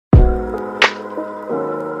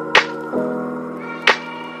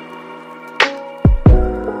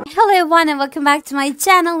Hello everyone and welcome back to my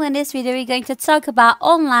channel. In this video we're going to talk about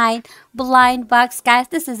OnlineBlindBox, guys.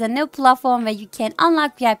 This is a new platform where you can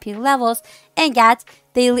unlock VIP levels and get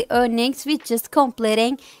daily earnings with just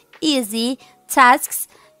completing easy tasks.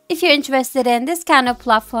 If you're interested in this kind of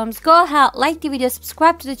platforms, go ahead, like the video,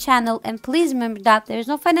 subscribe to the channel, and please remember that there is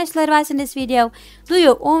no financial advice in this video. Do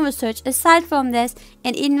your own research aside from this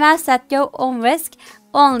and invest at your own risk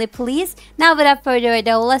only, please. Now without further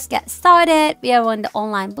ado, let's get started. We are on the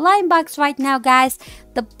OnlineBlindBox right now, guys.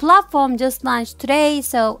 The platform just launched today,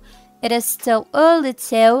 so it is still early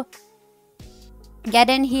to get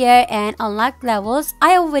in here and unlock levels.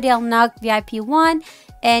 I already unlocked VIP 1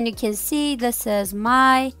 and you can see this is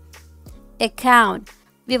my account.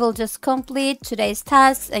 We will just complete today's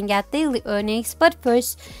tasks and get daily earnings, but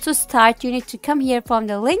first, to start, you need to come here from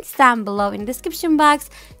the links down below in the description box,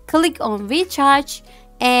 click on recharge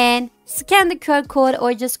and scan the QR code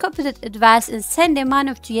or just copy the address and send the amount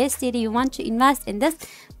of USDT you want to invest in this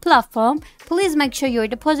platform. Please make sure your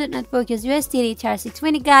deposit network is USDT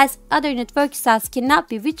TR620, guys. Other network styles cannot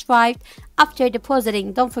be retrieved after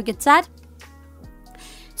depositing, don't forget that.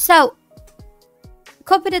 So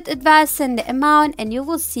copy that address and the amount and you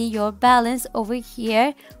will see your balance over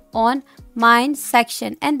here on mine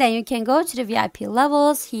section, and then you can go to the VIP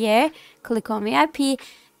levels here, click on VIP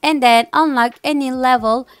and then unlock any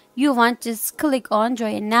level you want. Just click on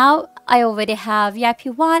join now. I already have VIP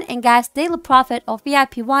 1 and guys, daily profit of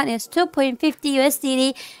VIP 1 is 2.50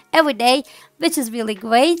 USDT every day, which is really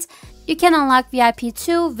great. You can unlock VIP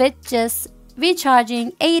 2 with just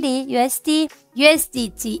recharging 80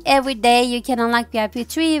 USDT every day. You can unlock VIP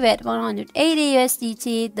 3 with 180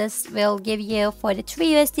 USDT. This will give you 43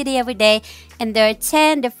 USDT every day, and there are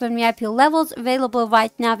 10 different VIP levels available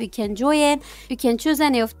right now. You can join, you can choose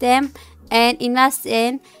any of them and invest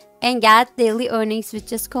in and get daily earnings with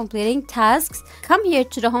just completing tasks. Come here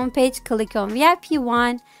to the home page, click on VIP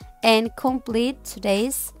 1 and complete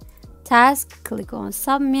today's task. Click on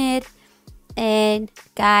submit and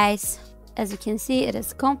guys, as you can see, it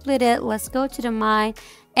is completed. Let's go to the mine,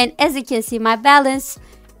 and as you can see, my balance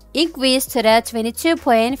increased to the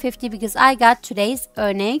 22.50 because I got today's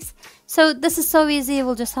earnings. So this is so easy.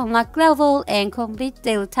 We'll just unlock level and complete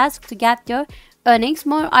daily task to get your earnings.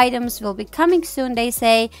 More items will be coming soon, they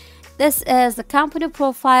say. This is the company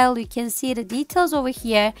profile. You can see the details over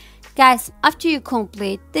here. Guys, after you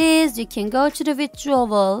complete this, you can go to the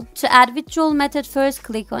withdrawal. To add withdrawal method, first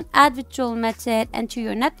click on add withdrawal method, enter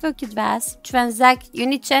your network address, you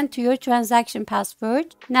need to enter your transaction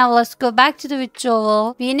password. Now let's go back to the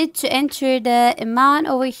withdrawal. We need to enter the amount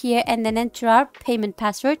over here and then enter our payment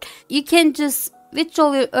password. You can just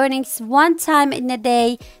withdraw your earnings one time in a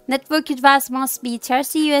day. Network address must be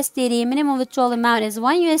 30 USDT. Minimum withdrawal amount is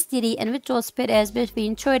 1 USDT and withdrawal speed is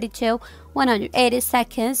between 30 to 180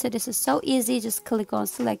 seconds. So this is so easy. Just click on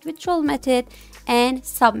select withdrawal method and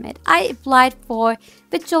submit. I applied for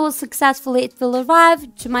withdrawal successfully. It will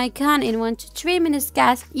arrive to my account in 1 to 3 minutes,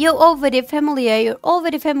 guys. You're already familiar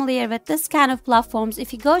with this kind of platforms.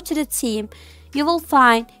 If you go to the team, you will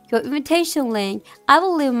find your invitation link. I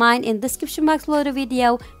will leave mine in the description box below the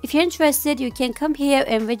video. If you're interested, you can come here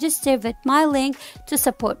and register with my link to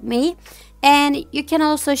support me. And you can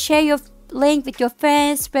also share your link with your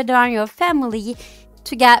friends, spread around your family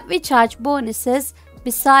to get recharge bonuses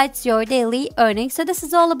besides your daily earnings. So this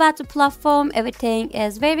is all about the platform. Everything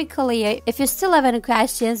is very clear. If you still have any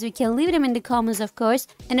questions, you can leave them in the comments, of course.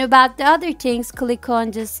 And about the other things, click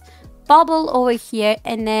on just bubble over here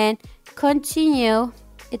and then continue.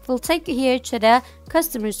 It will take you here to the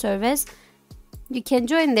customer service. You can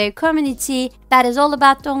join their community. That is all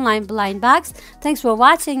about the OnlineBlindBox. Thanks for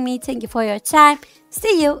watching me. Thank you for your time.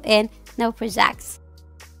 See you in no projects.